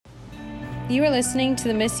You are listening to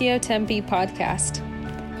the Missio Tempe podcast.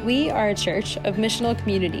 We are a church of missional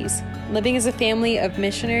communities, living as a family of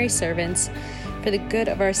missionary servants for the good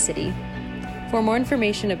of our city. For more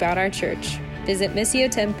information about our church, visit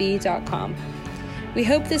missiotempe.com. We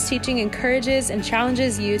hope this teaching encourages and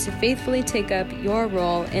challenges you to faithfully take up your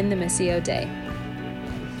role in the Missio Day.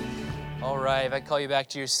 All right, if I call you back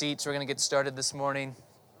to your seats, we're going to get started this morning.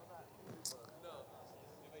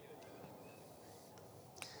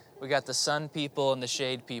 We got the sun people and the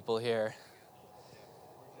shade people here.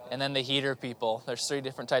 And then the heater people. There's 3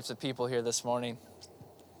 different types of people here this morning.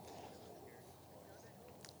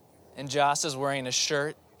 And Joss is wearing a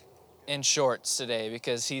shirt and shorts today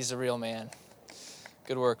because he's a real man.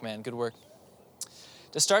 Good work, man. Good work.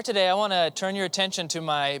 To start today, I want to turn your attention to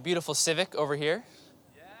my beautiful Civic over here.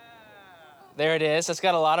 Yeah. There it is. It's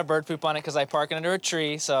got a lot of bird poop on it because I park it under a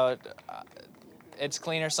tree, so it's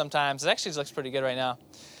cleaner sometimes. It actually looks pretty good right now.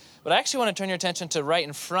 But I actually want to turn your attention to right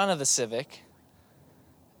in front of the Civic.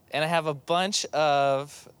 And I have a bunch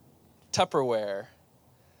of Tupperware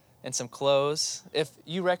and some clothes. If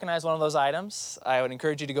you recognize one of those items, I would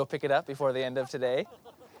encourage you to go pick it up before the end of today.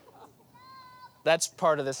 That's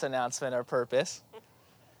part of this announcement or purpose.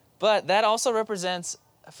 But that also represents,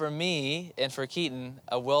 for me and for Keaton,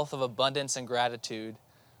 a wealth of abundance and gratitude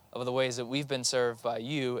of the ways that we've been served by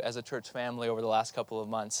you as a church family over the last couple of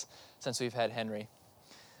months since we've had Henry.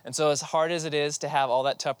 And so as hard as it is to have all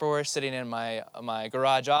that Tupperware sitting in my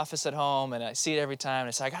garage office at home, and I see it every time, and I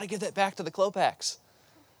say, I got to give that back to the Klopax.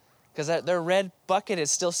 Because their red bucket is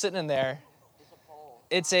still sitting in there.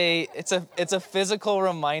 It's a physical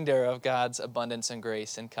reminder of God's abundance and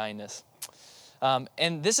grace and kindness.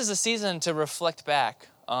 And this is a season to reflect back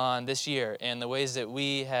on this year and the ways that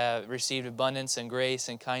we have received abundance and grace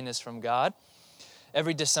and kindness from God.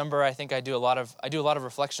 Every December, I think I do a lot of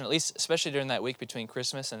reflection, at least especially during that week between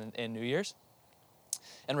Christmas and New Year's,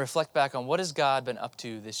 and reflect back on what has God been up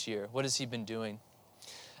to this year? What has He been doing?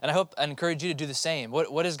 And I hope I encourage you to do the same.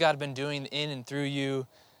 What has God been doing in and through you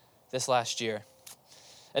this last year?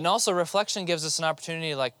 And also, reflection gives us an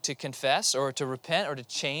opportunity to confess or to repent or to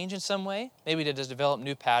change in some way, maybe to just develop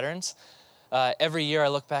new patterns. Every year I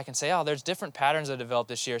look back and say, there's different patterns I developed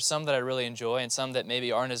this year, some that I really enjoy and some that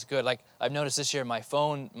maybe aren't as good. Like I've noticed this year, my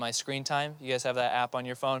phone, my screen time, you guys have that app on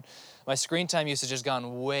your phone? My screen time usage has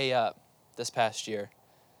gone way up this past year.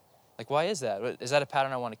 Like, why is that? Is that a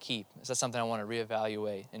pattern I want to keep? Is that something I want to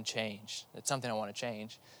reevaluate and change? It's something I want to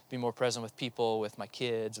change. Be more present with people, with my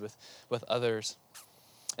kids, with others.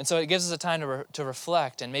 And so it gives us a time to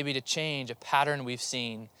reflect and maybe to change a pattern we've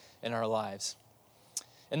seen in our lives.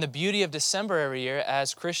 And the beauty of December every year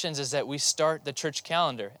as Christians is that we start the church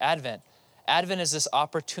calendar, Advent. Advent is this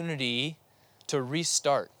opportunity to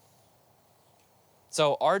restart.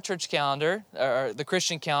 So our church calendar, or the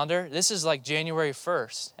Christian calendar, this is like January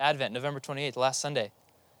 1st, Advent, November 28th, last Sunday.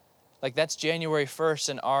 Like that's January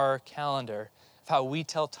 1st in our calendar of how we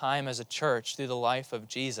tell time as a church through the life of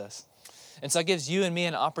Jesus. And so it gives you and me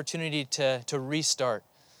an opportunity to restart,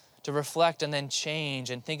 to reflect and then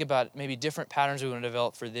change and think about maybe different patterns we want to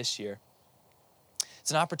develop for this year.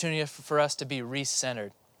 It's an opportunity for us to be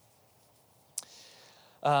re-centered.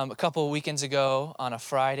 A couple of weekends ago on a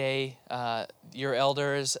Friday, your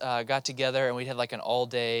elders got together and we had like an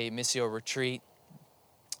all-day Missio retreat,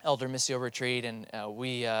 elder Missio retreat, and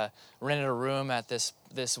we rented a room at this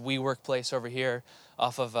WeWork place over here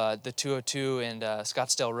off of the 202 and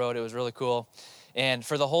Scottsdale Road. It was really cool. And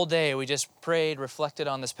for the whole day, we just prayed, reflected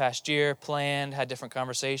on this past year, planned, had different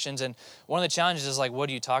conversations. And one of the challenges is what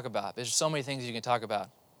do you talk about? There's so many things you can talk about,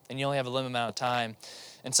 and you only have a limited amount of time.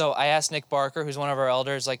 And so I asked Nick Barker, who's one of our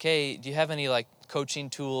elders, hey, do you have any coaching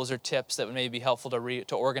tools or tips that would maybe be helpful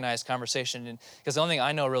to organize conversation? Because the only thing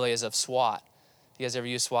I know really is of SWOT. You guys ever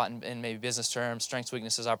use SWOT in maybe business terms, strengths,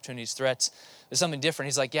 weaknesses, opportunities, threats? There's something different.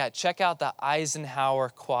 He's like, yeah, check out the Eisenhower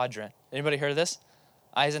Quadrant. Anybody heard of this?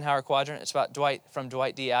 Eisenhower Quadrant. It's about Dwight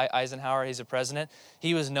D. Eisenhower. He's a president.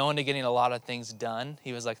 He was known to getting a lot of things done.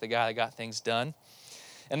 He was the guy that got things done.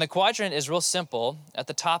 And the quadrant is real simple. At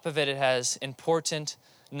the top of it, it has important,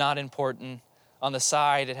 not important. On the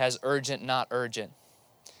side, it has urgent, not urgent.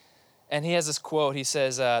 And he has this quote. He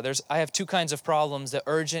says, I have 2 kinds of problems, the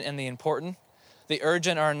urgent and the important. The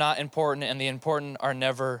urgent are not important, and the important are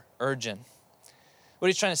never urgent. What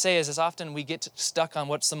he's trying to say is often we get stuck on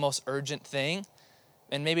what's the most urgent thing,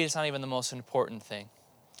 and maybe it's not even the most important thing.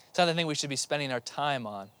 It's not the thing we should be spending our time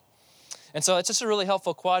on. And so it's just a really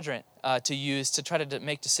helpful quadrant to use to try to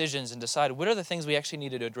make decisions and decide what are the things we actually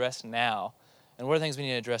need to address now, and what are the things we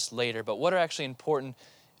need to address later, but what are actually important,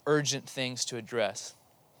 urgent things to address.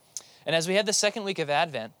 And as we had the second week of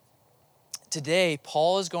Advent, Today,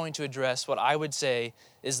 Paul is going to address what I would say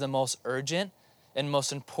is the most urgent and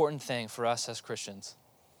most important thing for us as Christians,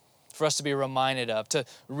 for us to be reminded of, to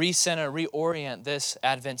recenter, reorient this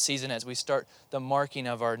Advent season as we start the marking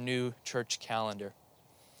of our new church calendar.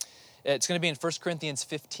 It's going to be in 1 Corinthians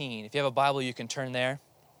 15. If you have a Bible, you can turn there.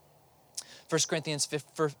 1 Corinthians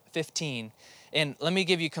 15. And let me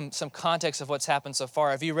give you some context of what's happened so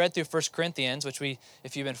far. If you read through 1 Corinthians, which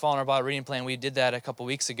if you've been following our Bible reading plan, we did that a couple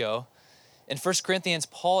weeks ago. In 1 Corinthians,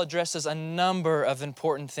 Paul addresses a number of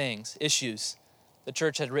important things, issues the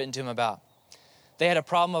church had written to him about. They had a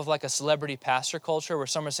problem of like a celebrity pastor culture where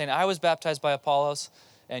some were saying, I was baptized by Apollos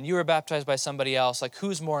and you were baptized by somebody else. Like,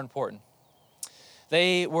 who's more important?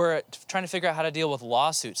 They were trying to figure out how to deal with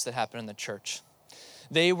lawsuits that happen in the church.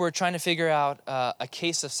 They were trying to figure out a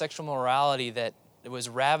case of sexual morality that was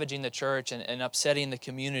ravaging the church and upsetting the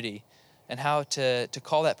community, and how to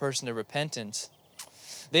call that person to repentance.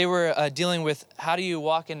 They were dealing with how do you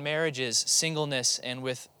walk in marriages, singleness, and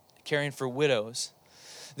with caring for widows.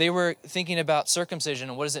 They were thinking about circumcision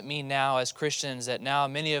and what does it mean now as Christians, that now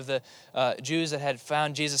many of the Jews that had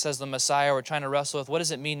found Jesus as the Messiah were trying to wrestle with what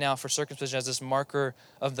does it mean now for circumcision as this marker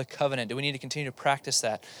of the covenant? Do we need to continue to practice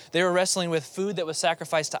that? They were wrestling with food that was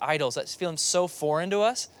sacrificed to idols. That's feeling so foreign to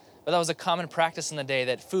us, but that was a common practice in the day,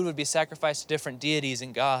 that food would be sacrificed to different deities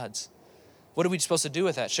and gods. What are we supposed to do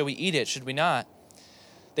with that? Should we eat it? Should we not?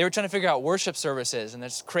 They were trying to figure out worship services, and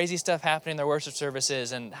there's crazy stuff happening in their worship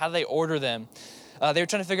services, and how do they order them? They were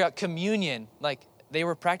trying to figure out communion. Like, they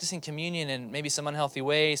were practicing communion in maybe some unhealthy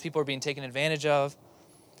ways. People were being taken advantage of.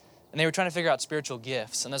 And they were trying to figure out spiritual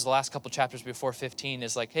gifts. And there's the last couple chapters before 15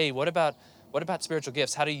 is like, hey, what about spiritual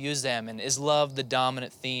gifts? How do you use them? And is love the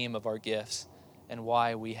dominant theme of our gifts and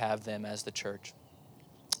why we have them as the church?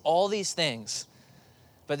 All these things.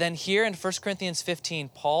 But then here in 1 Corinthians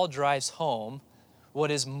 15, Paul drives home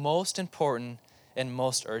what is most important and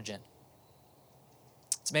most urgent.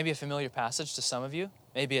 It's maybe a familiar passage to some of you.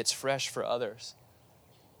 Maybe it's fresh for others.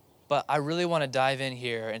 But I really want to dive in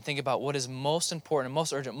here and think about what is most important,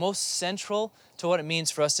 most urgent, most central to what it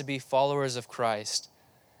means for us to be followers of Christ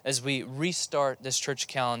as we restart this church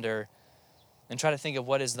calendar and try to think of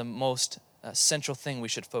what is the most central thing we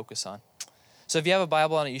should focus on. So if you have a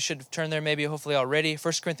Bible on it, you should turn there maybe hopefully already.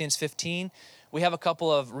 1 Corinthians 15. We have a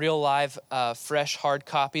couple of real live, fresh, hard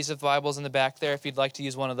copies of Bibles in the back there if you'd like to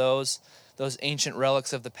use one of those ancient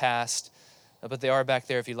relics of the past. But they are back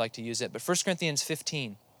there if you'd like to use it. But 1 Corinthians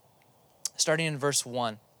 15, starting in verse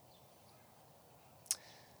 1.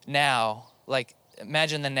 Now, like,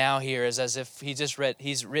 imagine the now here is as if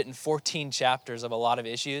he's written 14 chapters of a lot of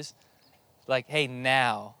issues. Like, hey,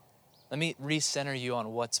 now, let me recenter you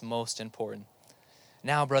on what's most important.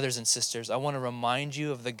 Now, brothers and sisters, I want to remind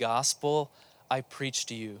you of the gospel I preached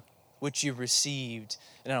to you, which you received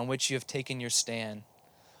and on which you have taken your stand.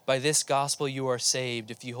 By this gospel you are saved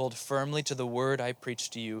if you hold firmly to the word I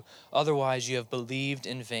preached to you. Otherwise you have believed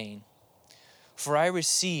in vain. For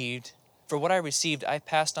what I received I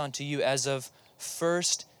passed on to you as of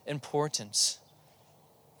first importance,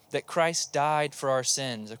 that Christ died for our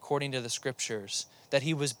sins according to the Scriptures, that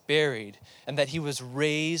he was buried, and that he was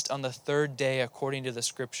raised on the third day according to the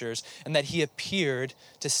Scriptures, and that he appeared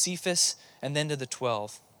to Cephas and then to the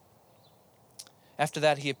 12. After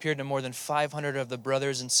that, he appeared to more than 500 of the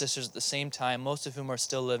brothers and sisters at the same time, most of whom are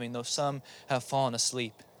still living, though some have fallen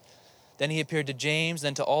asleep. Then he appeared to James,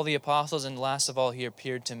 then to all the apostles, and last of all, he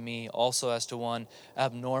appeared to me, also as to one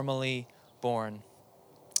abnormally born.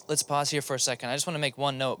 Let's pause here for a second. I just want to make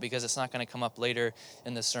one note because it's not going to come up later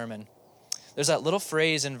in the sermon. There's that little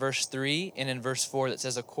phrase in verse 3 and in verse 4 that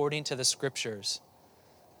says, according to the Scriptures.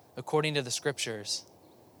 According to the Scriptures.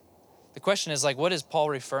 The question is, like, what is Paul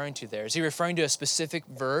referring to there? Is he referring to a specific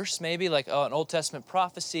verse, maybe like an Old Testament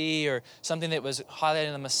prophecy or something that was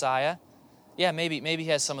highlighting the Messiah? Yeah, maybe he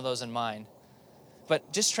has some of those in mind.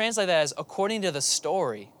 But just translate that as according to the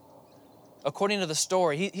story. According to the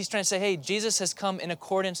story. He's trying to say, hey, Jesus has come in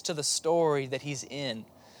accordance to the story that he's in.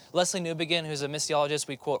 Leslie Newbegin, who's a missiologist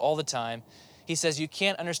we quote all the time, he says you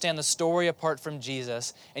can't understand the story apart from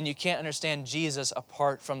Jesus, and you can't understand Jesus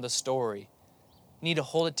apart from the story. You need to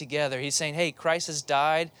hold it together. He's saying, hey, Christ has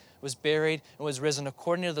died, was buried, and was risen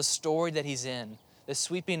according to the story that he's in, this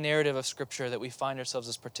sweeping narrative of Scripture that we find ourselves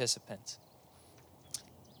as participants.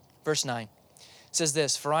 Verse 9 says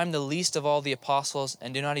this, for I am the least of all the apostles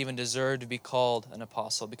and do not even deserve to be called an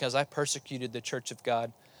apostle because I persecuted the church of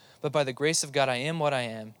God. But by the grace of God I am what I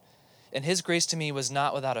am. And his grace to me was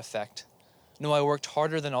not without effect. No, I worked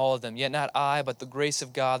harder than all of them, yet not I, but the grace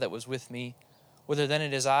of God that was with me. Whether then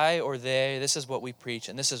it is I or they, this is what we preach,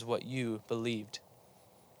 and this is what you believed.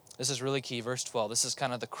 This is really key, verse 12. This is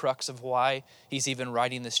kind of the crux of why he's even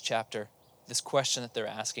writing this chapter, this question that they're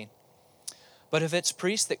asking. But if it's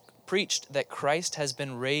preached that Christ has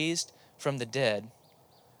been raised from the dead,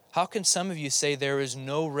 how can some of you say there is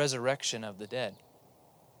no resurrection of the dead?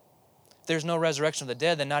 If there's no resurrection of the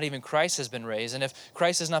dead, then not even Christ has been raised. And if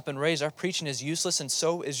Christ has not been raised, our preaching is useless, and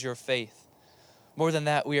so is your faith. More than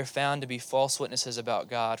that, we are found to be false witnesses about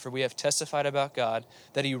God, for we have testified about God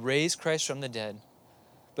that he raised Christ from the dead.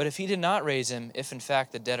 But if he did not raise him, if in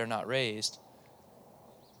fact the dead are not raised,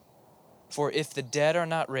 for if the dead are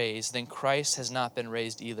not raised, then Christ has not been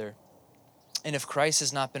raised either. And if Christ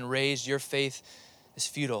has not been raised, your faith is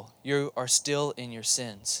futile. You are still in your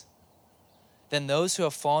sins. Then those who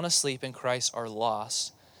have fallen asleep in Christ are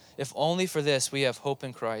lost. If only for this we have hope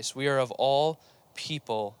in Christ, we are of all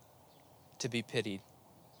people to be pitied.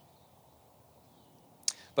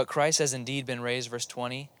 But Christ has indeed been raised, verse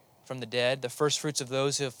 20, from the dead, the first fruits of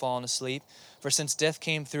those who have fallen asleep. For since death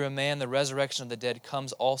came through a man, the resurrection of the dead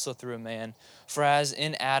comes also through a man. For as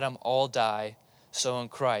in Adam all die, so in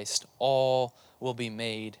Christ all will be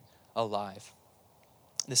made alive.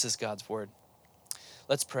 This is God's word.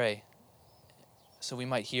 Let's pray so we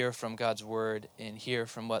might hear from God's word and hear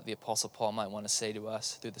from what the Apostle Paul might want to say to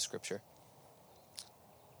us through the scripture.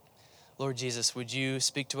 Lord Jesus, would you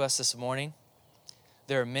speak to us this morning?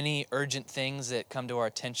 There are many urgent things that come to our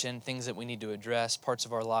attention, things that we need to address, parts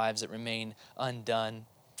of our lives that remain undone.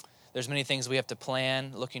 There's many things we have to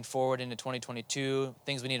plan, looking forward into 2022,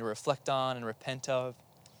 things we need to reflect on and repent of.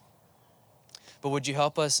 But would you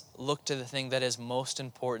help us look to the thing that is most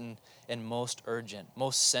important and most urgent,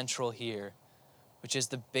 most central here, which is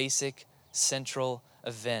the basic central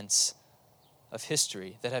events of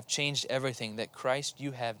history that have changed everything, that Christ,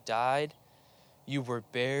 you have died, you were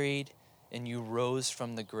buried, and you rose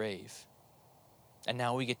from the grave. And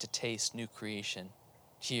now we get to taste new creation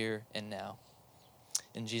here and now.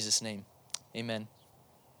 In Jesus' name, amen.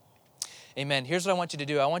 Amen. Here's what I want you to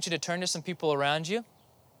do. I want you to turn to some people around you,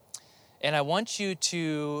 and I want you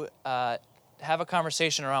to have a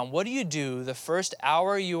conversation around what do you do the first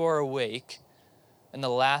hour you are awake and the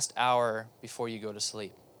last hour before you go to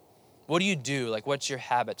sleep? What do you do? Like, what's your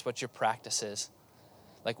habits? What's your practices?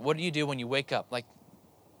 Like, what do you do when you wake up? Like,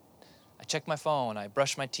 I check my phone, I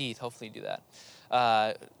brush my teeth, hopefully you do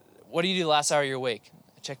that. What do you do the last hour you're awake?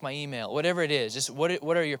 I check my email, whatever it is. Just what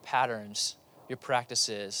are your patterns, your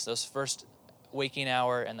practices, those first waking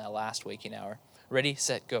hour and that last waking hour? Ready,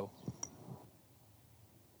 set, go.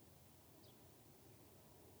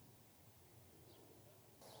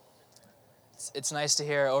 It's nice to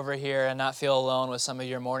hear over here and not feel alone with some of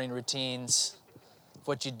your morning routines,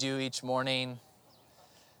 what you do each morning.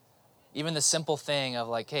 Even the simple thing of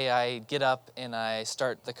like, hey, I get up and I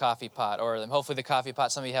start the coffee pot, or hopefully the coffee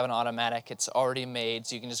pot, some of you have an automatic, it's already made,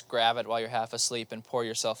 so you can just grab it while you're half asleep and pour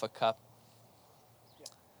yourself a cup. Yeah.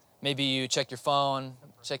 Maybe you check your phone,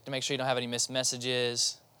 check to make sure you don't have any missed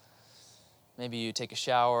messages. Maybe you take a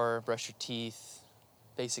shower, brush your teeth,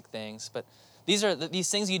 basic things. But these are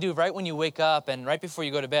these things you do right when you wake up and right before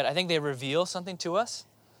you go to bed. I think they reveal something to us.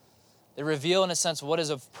 They reveal, in a sense, what is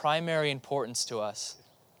of primary importance to us.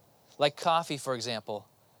 Like coffee, for example.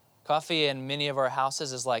 Coffee in many of our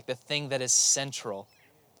houses is like the thing that is central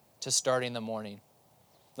to starting the morning.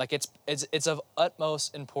 Like it's of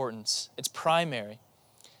utmost importance. It's primary.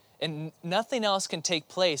 And nothing else can take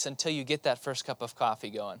place until you get that first cup of coffee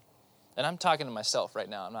going. And I'm talking to myself right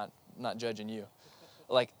now. I'm not judging you.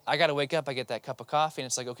 Like, I got to wake up, I get that cup of coffee, and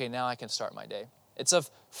it's like, okay, now I can start my day. It's of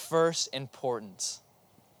first importance.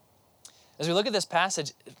 As we look at this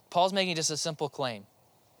passage, Paul's making just a simple claim.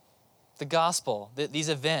 The gospel, these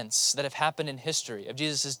events that have happened in history of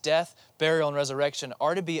Jesus' death, burial, and resurrection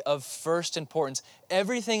are to be of first importance.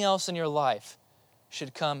 Everything else in your life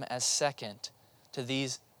should come as second to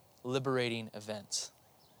these liberating events.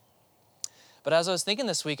 But as I was thinking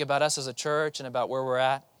this week about us as a church and about where we're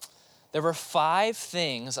at, there were 5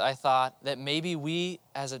 things I thought that maybe we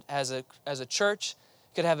as a church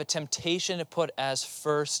could have a temptation to put as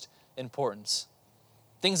first importance.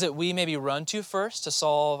 Things that we maybe run to first to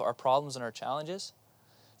solve our problems and our challenges.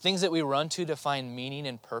 Things that we run to find meaning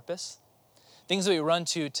and purpose. Things that we run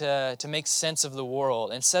to make sense of the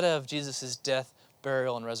world instead of Jesus' death,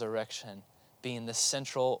 burial, and resurrection being the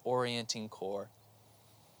central orienting core.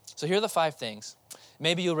 So here are the 5 things.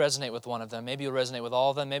 Maybe you'll resonate with one of them. Maybe you'll resonate with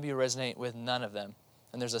all of them. Maybe you'll resonate with none of them.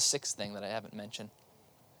 And there's a 6th thing that I haven't mentioned.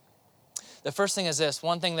 The first thing is this.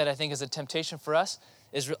 One thing that I think is a temptation for us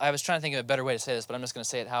is, I was trying to think of a better way to say this, but I'm just going to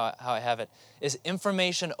say it how I have it, is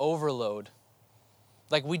information overload.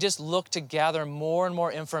 Like we just look to gather more and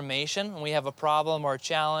more information when we have a problem or a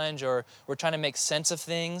challenge or we're trying to make sense of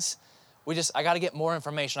things. I got to get more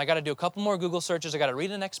information. I got to do a couple more Google searches. I got to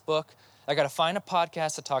read the next book. I got to find a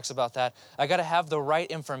podcast that talks about that. I got to have the right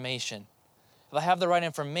information. If I have the right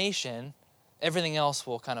information, everything else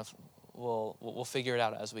will we'll figure it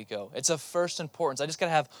out as we go. It's of first importance. I just got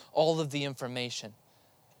to have all of the information.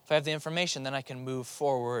 If I have the information, then I can move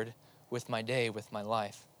forward with my day, with my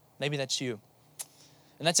life. Maybe that's you.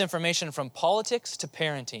 And that's information from politics to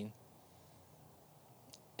parenting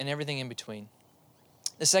and everything in between.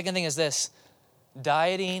 The second thing is this: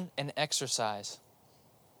 dieting and exercise.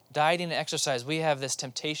 Dieting and exercise. We have this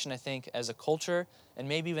temptation, I think, as a culture and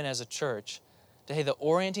maybe even as a church, to, hey, the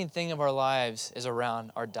orienting thing of our lives is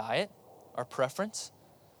around our diet, our preference,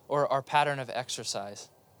 or our pattern of exercise.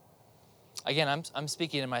 Again, I'm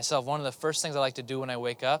speaking to myself. One of the first things I like to do when I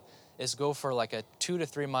wake up is go for like a 2 to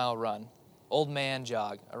 3 mile run, old man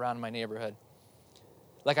jog around my neighborhood.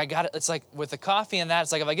 Like I got it. It's like with the coffee and that,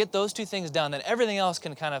 it's like if I get those two things done, then everything else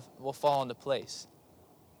will fall into place.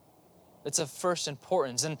 It's of first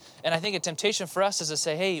importance. And I think a temptation for us is to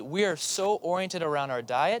say, hey, we are so oriented around our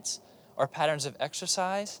diets, our patterns of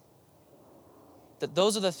exercise, that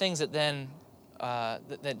those are the things that then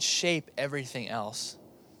that shape everything else.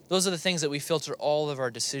 Those are the things that we filter all of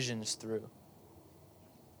our decisions through.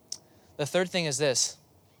 The third thing is this: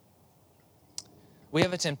 we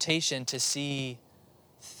have a temptation to see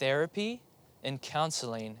therapy and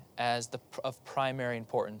counseling as of primary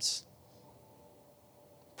importance.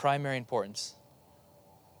 Primary importance.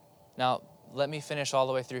 Now, let me finish all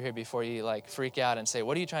the way through here before you freak out and say,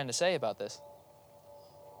 what are you trying to say about this?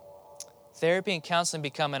 Therapy and counseling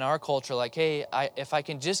become in our culture like, hey, if I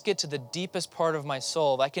can just get to the deepest part of my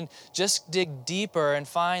soul, if I can just dig deeper and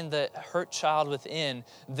find the hurt child within,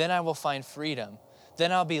 then I will find freedom.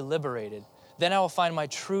 Then I'll be liberated. Then I will find my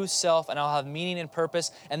true self and I'll have meaning and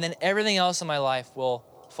purpose, and then everything else in my life will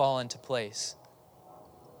fall into place.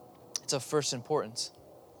 It's of first importance.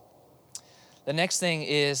 The next thing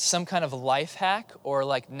is some kind of life hack or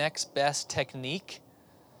next best technique.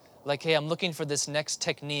 Like, hey, I'm looking for this next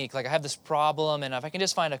technique. Like I have this problem, and if I can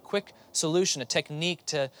just find a quick solution, a technique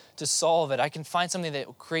to solve it, I can find something that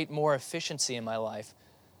will create more efficiency in my life.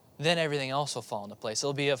 Then everything else will fall into place.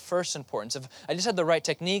 It'll be of first importance. If I just had the right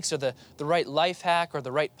techniques or the right life hack or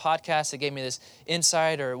the right podcast that gave me this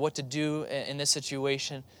insight or what to do in this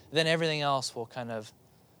situation, then everything else will kind of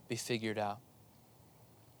be figured out.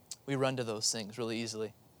 We run to those things really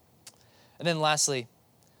easily. And then lastly,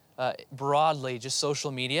 broadly, just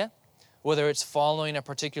social media, whether it's following a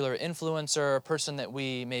particular influencer or a person that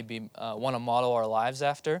we maybe want to model our lives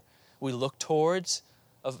after, we look towards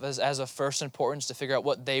as of first importance to figure out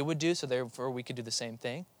what they would do so therefore we could do the same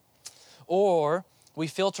thing. Or we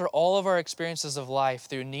filter all of our experiences of life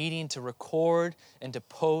through needing to record and to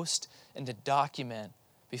post and to document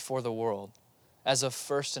before the world as of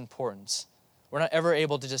first importance. We're not ever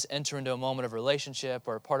able to just enter into a moment of relationship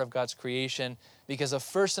or a part of God's creation because of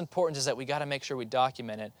first importance is that we got to make sure we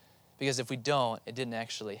document it, because if we don't, it didn't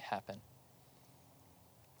actually happen.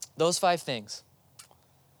 Those 5 things: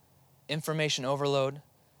 information overload,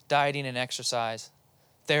 dieting and exercise,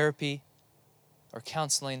 therapy or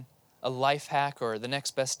counseling, a life hack or the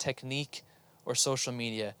next best technique, or social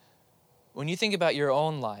media. When you think about your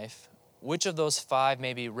own life, which of those 5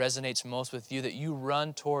 maybe resonates most with you that you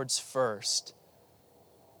run towards first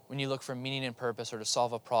when you look for meaning and purpose or to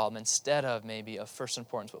solve a problem instead of maybe of first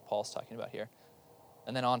importance, what Paul's talking about here?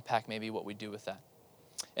 And then unpack maybe what we do with that.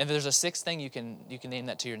 And if there's a 6th thing, you can name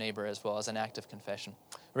that to your neighbor as well as an act of confession.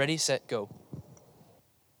 Ready, set, go.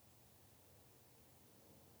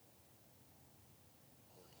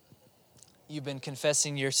 You've been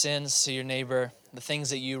confessing your sins to your neighbor, the things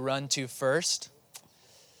that you run to first.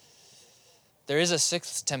 There is a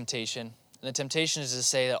 6th temptation, and the temptation is to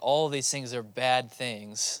say that all of these things are bad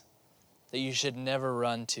things that you should never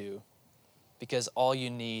run to because all you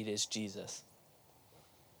need is Jesus.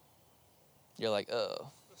 You're like,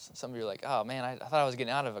 oh. Some of you are like, oh man, I thought I was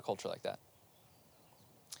getting out of a culture like that.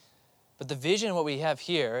 But the vision, what we have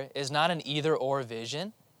here, is not an either-or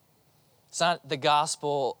vision. It's not the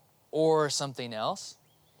gospel or something else.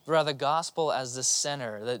 But rather the gospel as the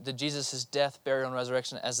center, the Jesus' death, burial, and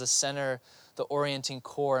resurrection as the center, the orienting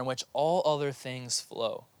core in which all other things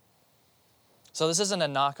flow. So this isn't a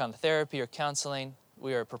knock on therapy or counseling.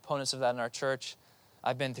 We are proponents of that in our church.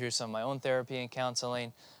 I've been through some of my own therapy and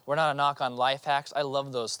counseling. We're not a knock on life hacks. I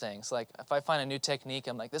love those things. Like if I find a new technique,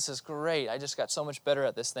 I'm like, this is great. I just got so much better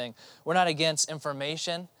at this thing. We're not against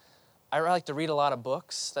information. I like to read a lot of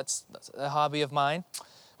books. That's a hobby of mine.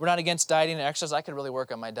 We're not against dieting and exercise. I could really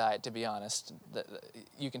work on my diet, to be honest.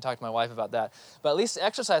 You can talk to my wife about that. But at least the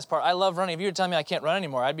exercise part, I love running. If you were telling me I can't run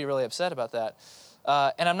anymore, I'd be really upset about that.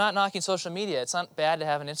 And I'm not knocking social media. It's not bad to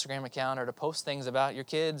have an Instagram account or to post things about your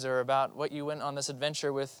kids or about what you went on this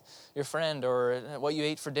adventure with your friend or what you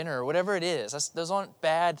ate for dinner or whatever it is. Those aren't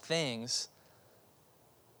bad things.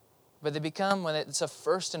 But they become, when it's of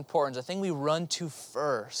first importance, a thing we run to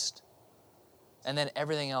first, and then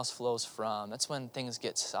everything else flows from. That's when things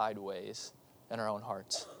get sideways in our own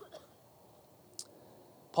hearts.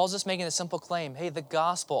 Paul's just making a simple claim. Hey, the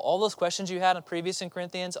gospel, all those questions you had in previous in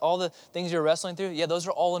Corinthians, all the things you're wrestling through, yeah, those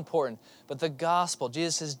are all important. But the gospel,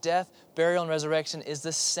 Jesus' death, burial, and resurrection is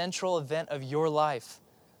the central event of your life.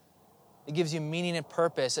 It gives you meaning and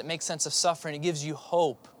purpose. It makes sense of suffering. It gives you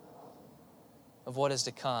hope of what is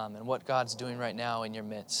to come and what God's doing right now in your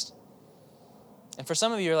midst. And for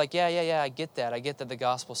some of you, you're like, yeah, I get that. I get that the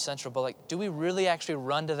gospel's central. But do we really actually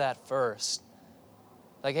run to that first?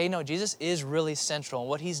 Hey, no, Jesus is really central. And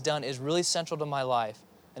what he's done is really central to my life.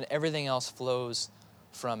 And everything else flows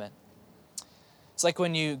from it. It's like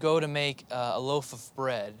when you go to make a loaf of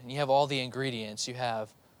bread. And you have all the ingredients. You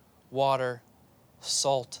have water,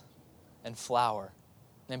 salt, and flour.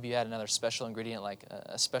 Maybe you add another special ingredient like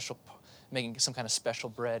making some kind of special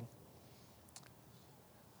bread.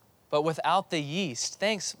 But without the yeast,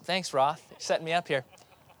 thanks Roth, setting me up here.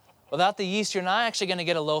 Without the yeast, you're not actually going to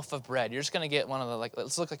get a loaf of bread. You're just going to get one of the,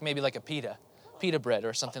 let's look like maybe like a pita bread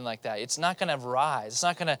or something like that. It's not going to rise. It's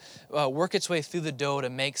not going to work its way through the dough to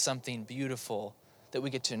make something beautiful that we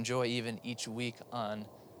get to enjoy even each week on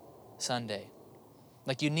Sunday.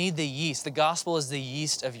 You need the yeast. The gospel is the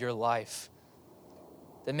yeast of your life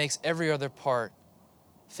that makes every other part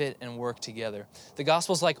fit and work together. The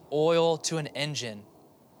gospel is like oil to an engine.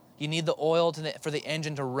 You need the oil for the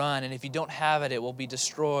engine to run, and if you don't have it, it will be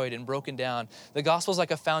destroyed and broken down. The gospel is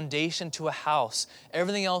like a foundation to a house.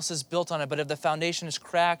 Everything else is built on it, but if the foundation is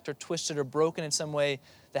cracked or twisted or broken in some way,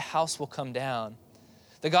 the house will come down.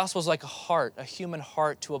 The gospel is like a heart, a human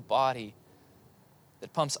heart to a body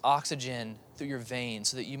that pumps oxygen through your veins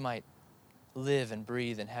so that you might live and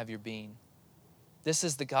breathe and have your being. This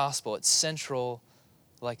is the gospel. It's central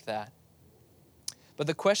like that. But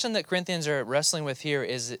the question that Corinthians are wrestling with here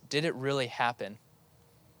is, did it really happen?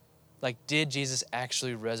 Did Jesus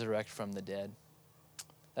actually resurrect from the dead?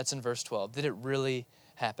 That's in verse 12. Did it really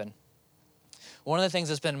happen? One of the things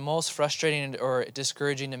that's been most frustrating or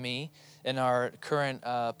discouraging to me in our current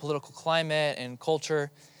political climate and culture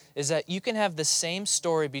is that you can have the same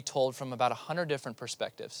story be told from about 100 different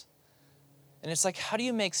perspectives. And it's how do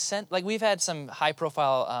you make sense? We've had some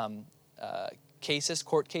high-profile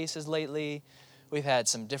court cases lately. We've had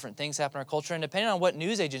some different things happen in our culture. And depending on what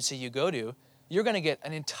news agency you go to, you're going to get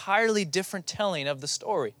an entirely different telling of the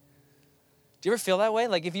story. Do you ever feel that way?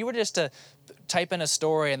 If you were just to type in a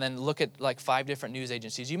story and then look at 5 different news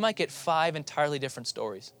agencies, you might get 5 entirely different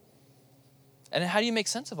stories. And how do you make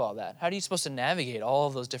sense of all that? How are you supposed to navigate all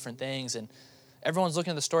of those different things? And everyone's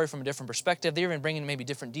looking at the story from a different perspective. They're even bringing maybe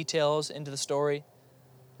different details into the story.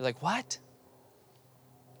 You're like, what?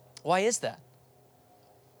 Why is that?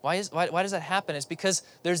 Why does that happen? It's because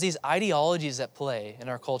there's these ideologies at play in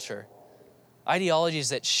our culture. Ideologies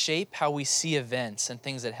that shape how we see events and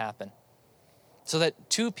things that happen. So that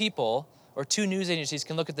 2 people or 2 news agencies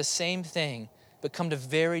can look at the same thing but come to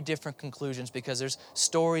very different conclusions because there's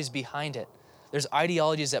stories behind it. There's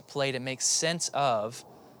ideologies at play to make sense of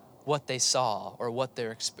what they saw or what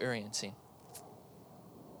they're experiencing.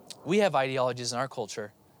 We have ideologies in our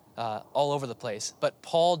culture all over the place, but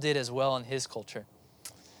Paul did as well in his culture.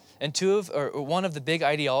 And one of the big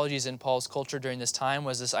ideologies in Paul's culture during this time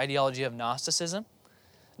was this ideology of Gnosticism.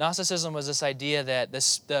 Gnosticism was this idea that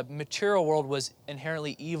the material world was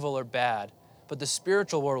inherently evil or bad, but the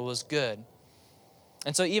spiritual world was good.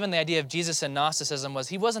 And so even the idea of Jesus in Gnosticism was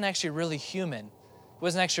he wasn't actually really human. He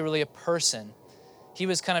wasn't actually really a person. He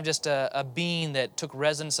was kind of just a being that took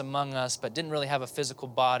residence among us, but didn't really have a physical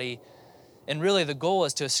body. And really the goal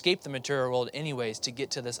is to escape the material world anyways, to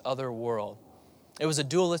get to this other world. It was a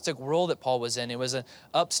dualistic world that Paul was in. It was an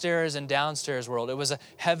upstairs and downstairs world. It was a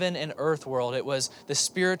heaven and earth world. It was the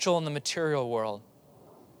spiritual and the material world.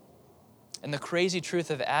 And the crazy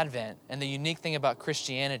truth of Advent and the unique thing about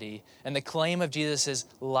Christianity and the claim of Jesus'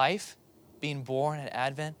 life being born at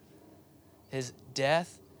Advent, his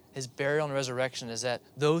death, his burial and resurrection, is that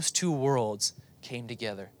those 2 worlds came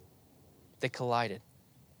together. They collided.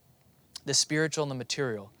 The spiritual and the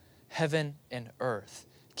material, heaven and earth,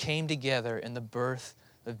 came together in the birth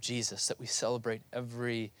of Jesus that we celebrate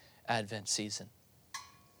every Advent season.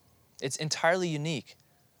 It's entirely unique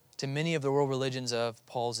to many of the world religions of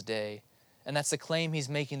Paul's day And that's the claim he's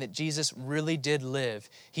making, that Jesus really did live.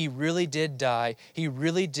 He really did die. He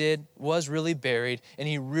really was really buried, and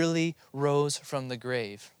he really rose from the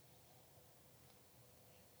grave.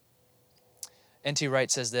 N.T. Wright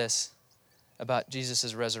says this about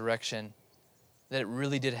Jesus' resurrection, that it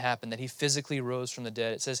really did happen, that he physically rose from the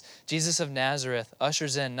dead. It says, Jesus of Nazareth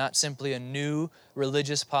ushers in not simply a new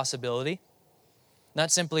religious possibility,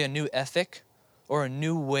 not simply a new ethic or a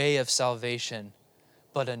new way of salvation,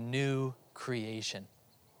 but a new creation.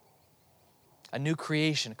 A new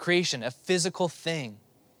creation, a physical thing.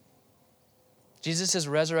 Jesus'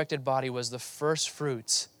 resurrected body was the first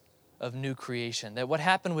fruits of new creation. That what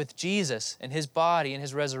happened with Jesus and his body and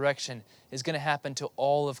his resurrection is going to happen to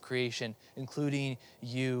all of creation, including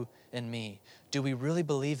you and me. Do we really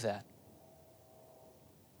believe that?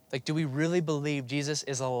 Like, do we really believe Jesus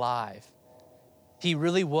is alive? He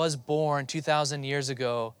really was born 2,000 years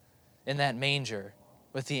ago in that manger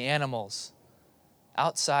with the animals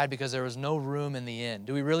outside because there was no room in the inn.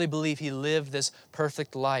 Do we really believe he lived this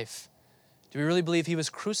perfect life? Do we really believe he was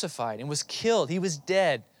crucified and was killed? He was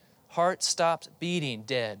dead. Heart stopped beating,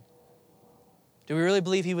 dead. Do we really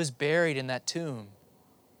believe he was buried in that tomb?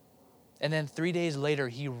 And then 3 days later,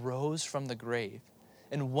 he rose from the grave.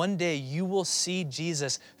 And one day you will see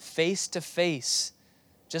Jesus face to face,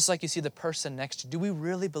 just like you see the person next to you. Do we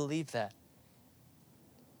really believe that?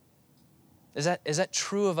 Is that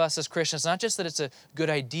true of us as Christians? Not just that it's a good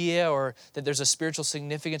idea or that there's a spiritual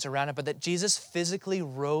significance around it, but that Jesus physically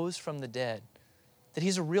rose from the dead, that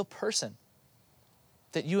he's a real person,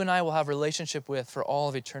 that you and I will have a relationship with for all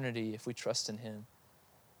of eternity if we trust in him.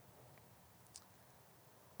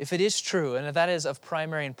 If it is true, and if that is of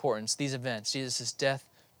primary importance, these events, Jesus' death,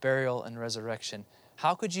 burial, and resurrection,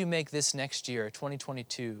 how could you make this next year,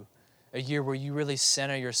 2022, a year where you really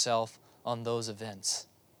center yourself on those events?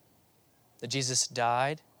 That Jesus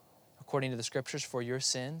died, according to the scriptures, for your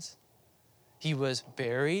sins. He was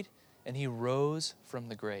buried, and he rose from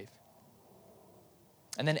the grave.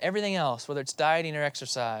 And then everything else, whether it's dieting or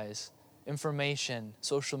exercise, information,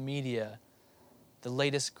 social media, the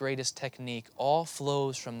latest, greatest technique, all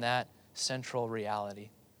flows from that central reality.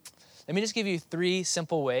 Let me just give you 3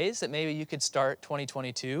 simple ways that maybe you could start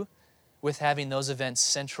 2022 with having those events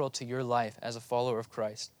central to your life as a follower of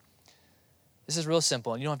Christ. This is real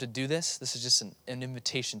simple, and you don't have to do this. This is just an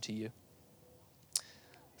invitation to you.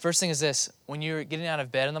 First thing is this. When you're getting out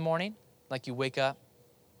of bed in the morning, like you wake up,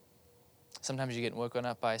 sometimes you get woken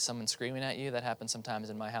up by someone screaming at you. That happens sometimes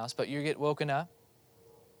in my house, but you get woken up.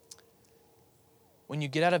 When you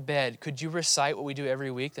get out of bed, could you recite what we do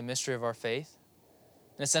every week, the mystery of our faith?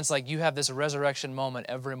 In a sense, like you have this resurrection moment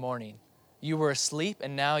every morning. You were asleep,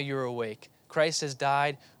 and now you're awake. Christ has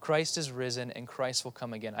died, Christ is risen, and Christ will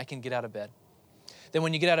come again. I can get out of bed. Then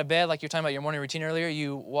when you get out of bed, like you're talking about your morning routine earlier,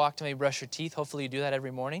 you walk to maybe brush your teeth. Hopefully you do that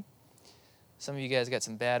every morning. Some of you guys got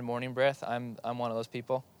some bad morning breath. I'm one of those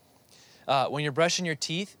people. When you're brushing your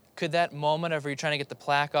teeth, could that moment of where you're trying to get the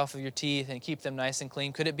plaque off of your teeth and keep them nice and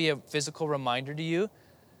clean, could it be a physical reminder to you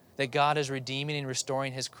that God is redeeming and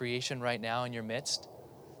restoring his creation right now in your midst?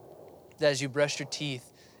 That as you brush your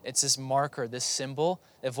teeth, it's this marker, this symbol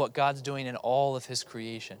of what God's doing in all of his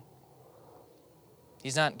creation.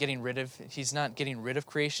 He's not getting rid of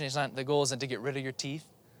creation. The goal isn't to get rid of your teeth.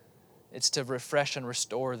 It's to refresh and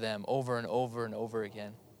restore them over and over and over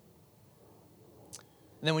again.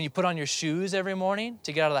 And then when you put on your shoes every morning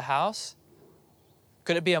to get out of the house,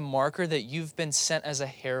 could it be a marker that you've been sent as a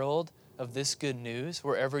herald of this good news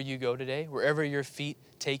wherever you go today, wherever your feet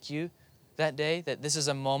take you that day, that this is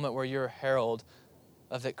a moment where you're a herald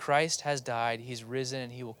of that Christ has died, he's risen,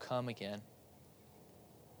 and he will come again.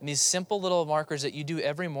 And these simple little markers that you do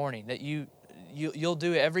every morning, that you'll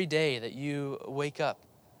do every day that you wake up,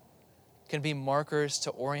 can be markers to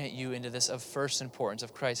orient you into this of first importance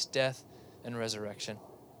of Christ's death and resurrection.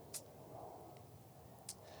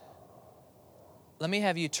 Let me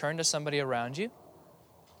have you turn to somebody around you.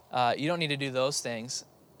 You don't need to do those things,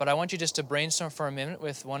 but I want you just to brainstorm for a minute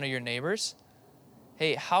with one of your neighbors.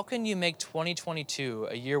 Hey, how can you make 2022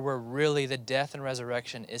 a year where really the death and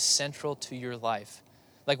resurrection is central to your life?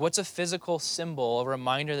 Like, what's a physical symbol, a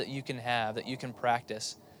reminder that you can have, that you can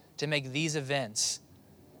practice to make these events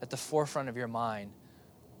at the forefront of your mind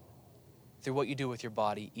through what you do with your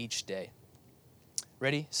body each day?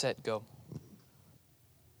 Ready, set, go.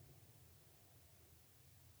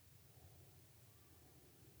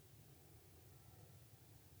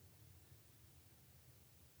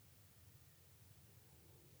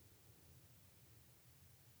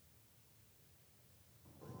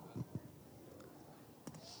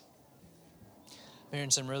 We're in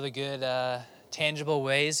some really good tangible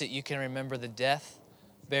ways that you can remember the death,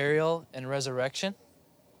 burial, and resurrection,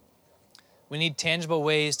 we need tangible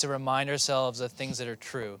ways to remind ourselves of things that are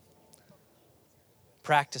true,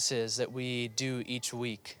 practices that we do each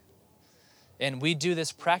week. And we do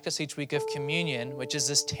this practice each week of communion, which is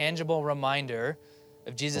this tangible reminder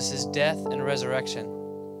of Jesus' death and resurrection.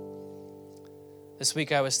 This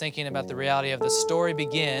week I was thinking about the reality of the story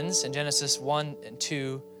begins in Genesis 1 and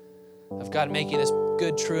 2 of God making this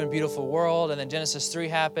good, true, and beautiful world. And then Genesis 3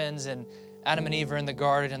 happens, and Adam and Eve are in the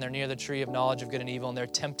garden, and they're near the tree of knowledge of good and evil, and they're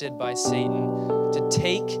tempted by Satan to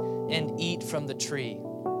take and eat from the tree.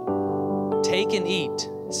 Take and eat,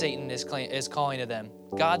 Satan is calling to them.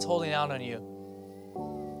 God's holding out on you.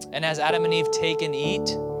 And as Adam and Eve take and eat,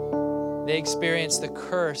 they experience the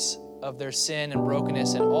curse of their sin and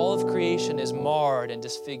brokenness, and all of creation is marred and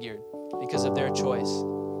disfigured because of their choice.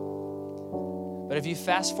 But if you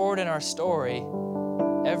fast forward in our story,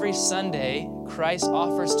 every Sunday, Christ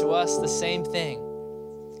offers to us the same thing.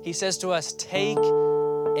 He says to us, take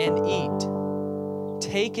and eat.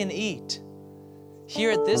 Take and eat.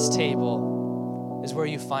 Here at this table is where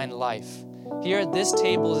you find life. Here at this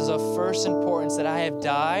table is of first importance that I have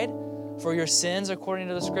died for your sins according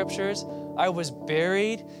to the scriptures. I was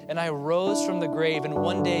buried and I rose from the grave, and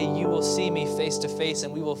one day you will see me face to face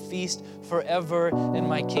and we will feast forever in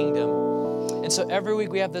my kingdom. And so every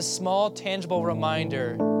week we have this small tangible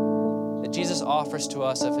reminder that Jesus offers to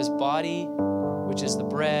us of his body, which is the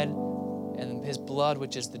bread, and his blood,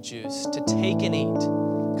 which is the juice, to take and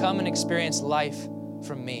eat. Come and experience life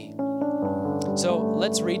from me. So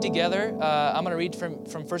let's read together. I'm going to read from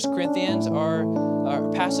 1 Corinthians,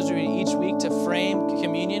 our passage we read each week to frame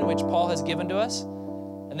communion, which Paul has given to us.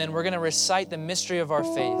 And then we're going to recite the mystery of our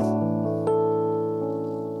faith.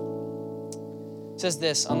 It says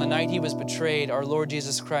this: on the night he was betrayed, our Lord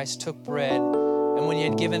Jesus Christ took bread, and when he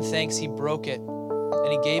had given thanks, he broke it,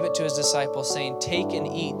 and he gave it to his disciples, saying, take and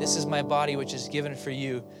eat. This is my body, which is given for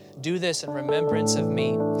you. Do this in remembrance of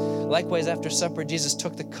me. Likewise, after supper, Jesus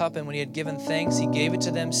took the cup, and when he had given thanks, he gave it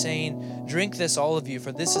to them, saying, drink this, all of you,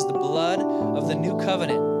 for this is the blood of the new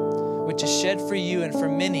covenant, which is shed for you and for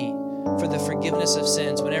many for the forgiveness of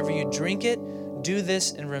sins. Whenever you drink it, do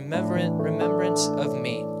this in remembrance of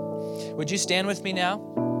me. Would you stand with me now?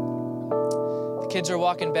 The kids are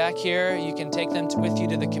walking back here. You can take them with you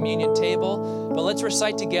to the communion table. But let's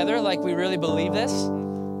recite together like we really believe this.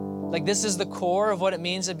 Like this is the core of what it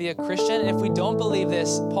means to be a Christian. And if we don't believe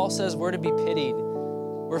this, Paul says we're to be pitied.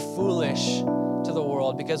 We're foolish to the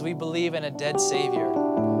world because we believe in a dead Savior.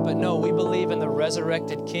 But no, we believe in the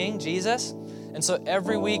resurrected King, Jesus. And so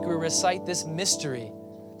every week we recite this mystery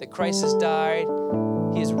that Christ has died,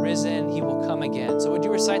 he is risen, he will come again. So would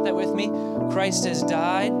you recite that with me? Christ has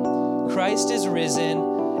died, Christ is risen,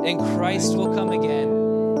 and Christ will come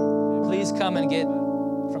again. Please come and get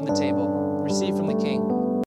from the table. Receive from the King.